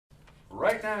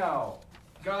right now,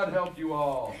 God help you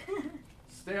all.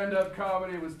 Stand-up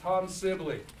comedy with Tom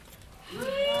Sibley.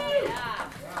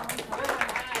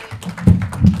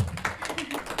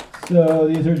 So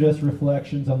these are just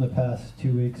reflections on the past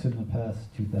 2 weeks and the past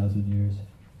 2,000 years.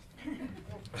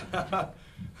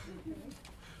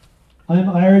 I'm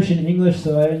Irish and English,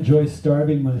 so I enjoy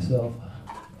starving myself.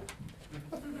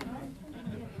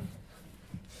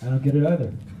 I don't get it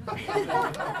either.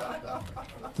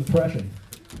 Depression.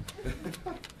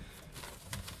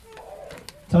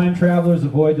 Time travelers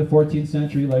avoid the 14th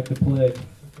century like the plague.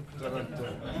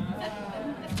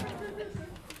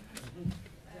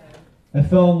 I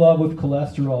fell in love with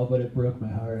cholesterol, but it broke my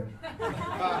heart.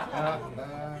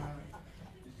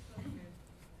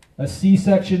 A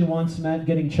C-section once meant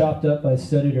getting chopped up by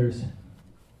senators.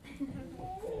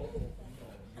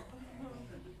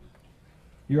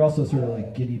 You're also sort of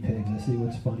like guinea pigs. I see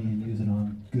what's funny and use it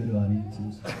on good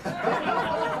audiences.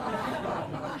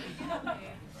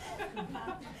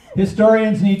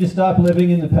 Historians need to stop living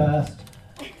in the past.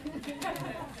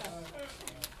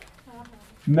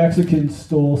 Mexicans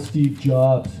stole Steve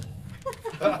Jobs.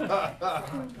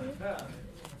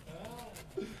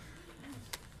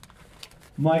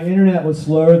 My internet was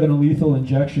slower than a lethal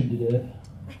injection today.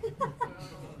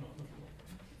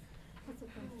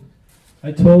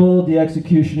 I told the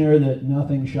executioner that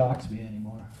nothing shocks me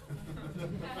anymore.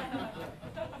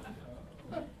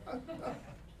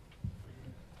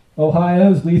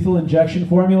 Ohio's lethal injection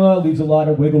formula leaves a lot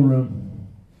of wiggle room.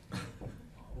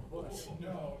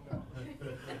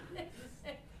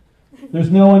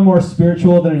 There's no one more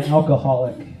spiritual than an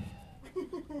alcoholic.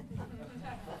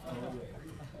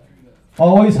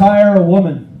 Always hire a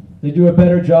woman. They do a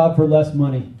better job for less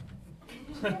money.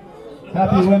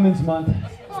 Happy Women's Month.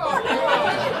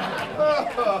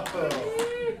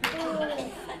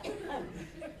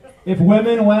 If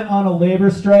women went on a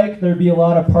labor strike, there'd be a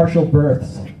lot of partial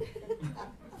births.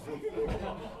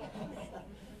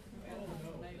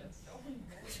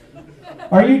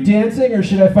 Are you dancing, or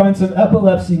should I find some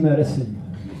epilepsy medicine?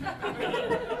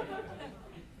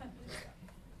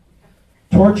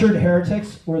 Tortured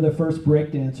heretics were the first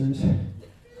breakdancers.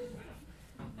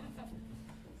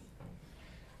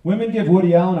 Women give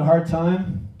Woody Allen a hard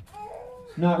time,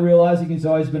 not realizing he's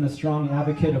always been a strong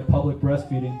advocate of public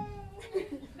breastfeeding.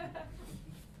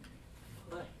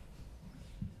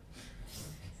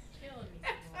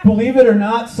 Believe it or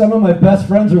not, some of my best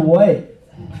friends are white.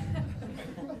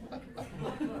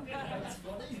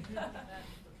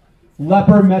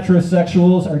 Leper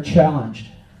metrosexuals are challenged.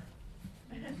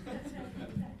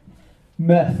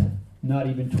 Meth, not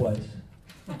even twice.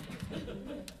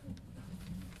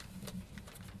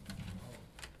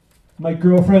 My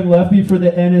girlfriend left me for the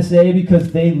NSA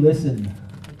because they listen.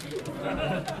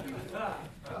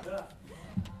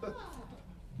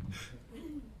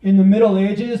 In the Middle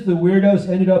Ages, the weirdos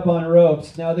ended up on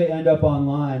ropes. Now they end up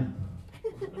online.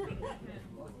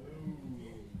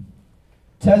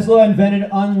 Tesla invented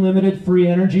unlimited free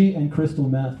energy and crystal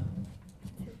meth.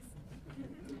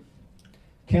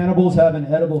 Cannibals have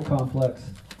an edible complex.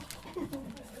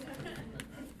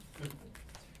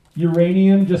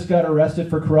 Uranium just got arrested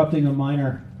for corrupting a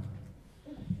minor.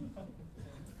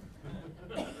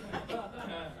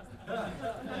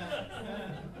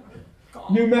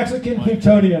 New Mexican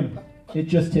plutonium. It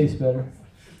just tastes better.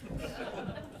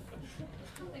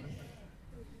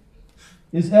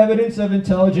 Is evidence of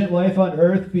intelligent life on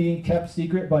Earth being kept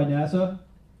secret by NASA?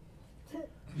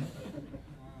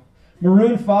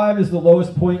 Maroon 5 is the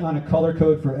lowest point on a color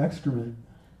code for excrement.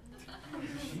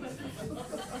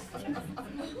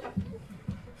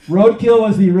 Roadkill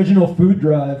was the original food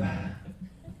drive.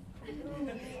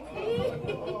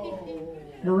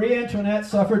 Marie Antoinette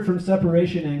suffered from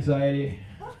separation anxiety.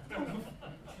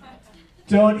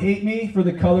 Don't hate me for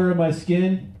the color of my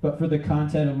skin, but for the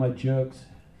content of my jokes.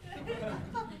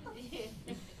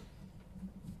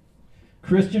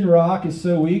 Christian rock is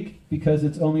so weak because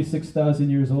it's only 6,000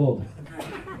 years old.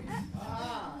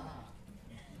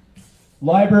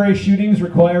 Library shootings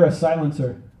require a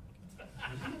silencer.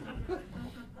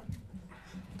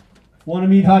 Want to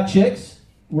meet hot chicks?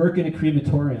 Work in a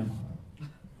crematorium.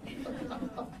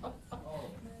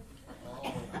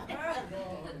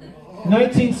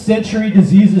 19th century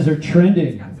diseases are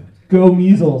trending. Go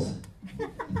measles.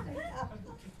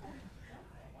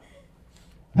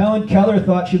 Helen Keller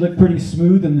thought she looked pretty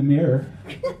smooth in the mirror.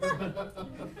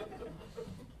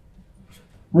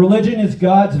 Religion is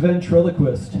God's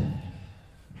ventriloquist.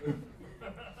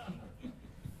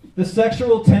 The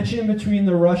sexual tension between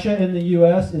the Russia and the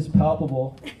US is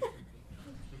palpable.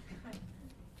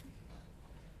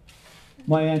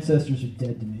 My ancestors are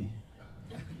dead to me.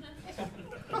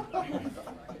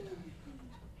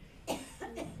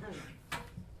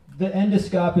 The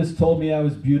endoscopist told me I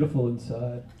was beautiful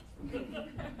inside.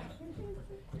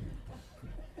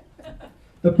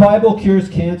 The Bible cures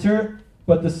cancer,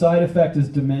 but the side effect is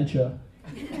dementia.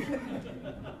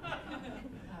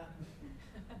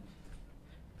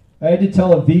 I had to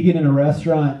tell a vegan in a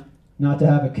restaurant not to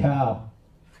have a cow.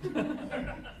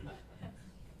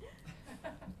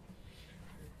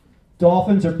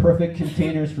 Dolphins are perfect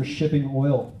containers for shipping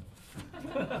oil.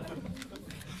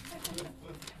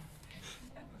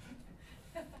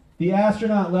 The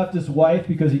astronaut left his wife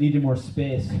because he needed more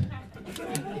space.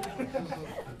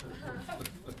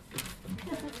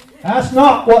 Ask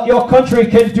not what your country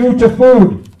can do to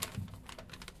food.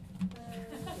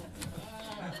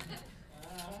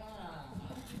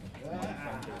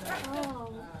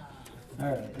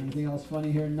 Alright, anything else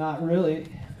funny here? Not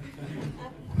really.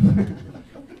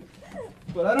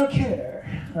 But I don't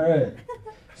care. Alright,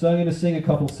 so I'm going to sing a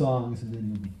couple songs and then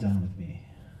you'll be done with me.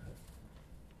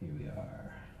 Here we are.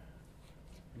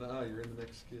 Nah, you're in the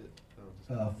next skit.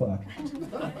 Oh, fuck.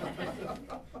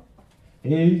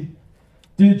 Hey,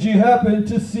 did you happen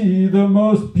to see the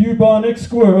most bubonic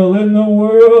squirrel in the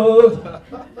world?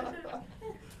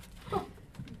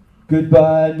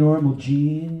 Goodbye, normal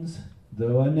jeans,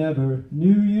 though I never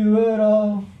knew you at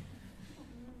all.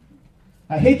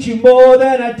 I hate you more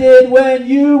than I did when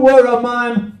you were a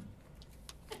mime.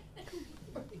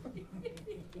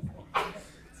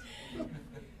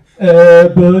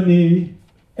 Ebony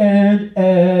and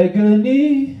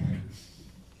agony.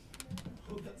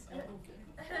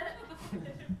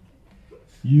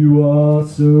 You are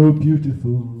so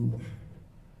beautiful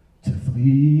to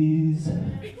please.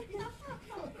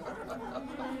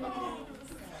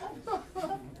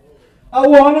 I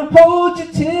wanna hold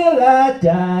you till I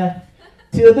die,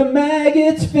 till the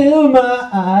maggots fill my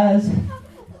eyes.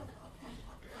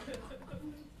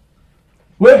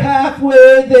 We're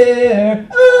halfway there.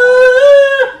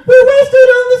 Ah, we're wasted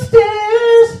on the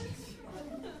stairs.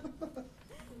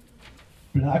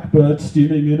 Blackbird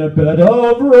steaming in a bed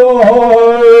of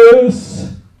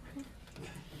rice.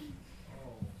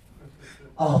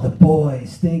 All the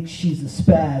boys think she's a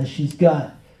spaz. She's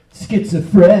got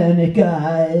schizophrenic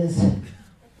eyes.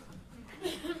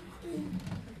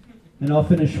 And I'll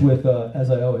finish with, as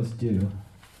I always do,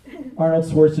 Arnold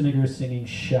Schwarzenegger singing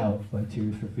Shout by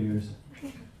Tears for Fears.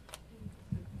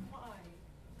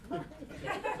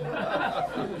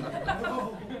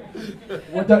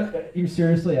 What you're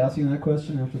seriously asking that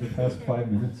question after the past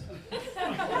 5 minutes?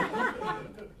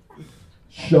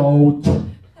 Shout,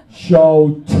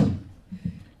 shout,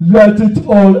 let it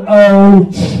all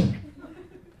out.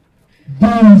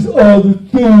 These are the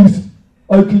things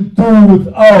I can do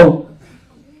without.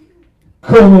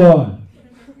 Come on.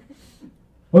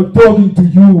 I'm talking to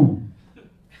you.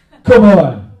 Come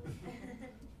on.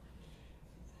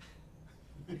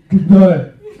 Good night.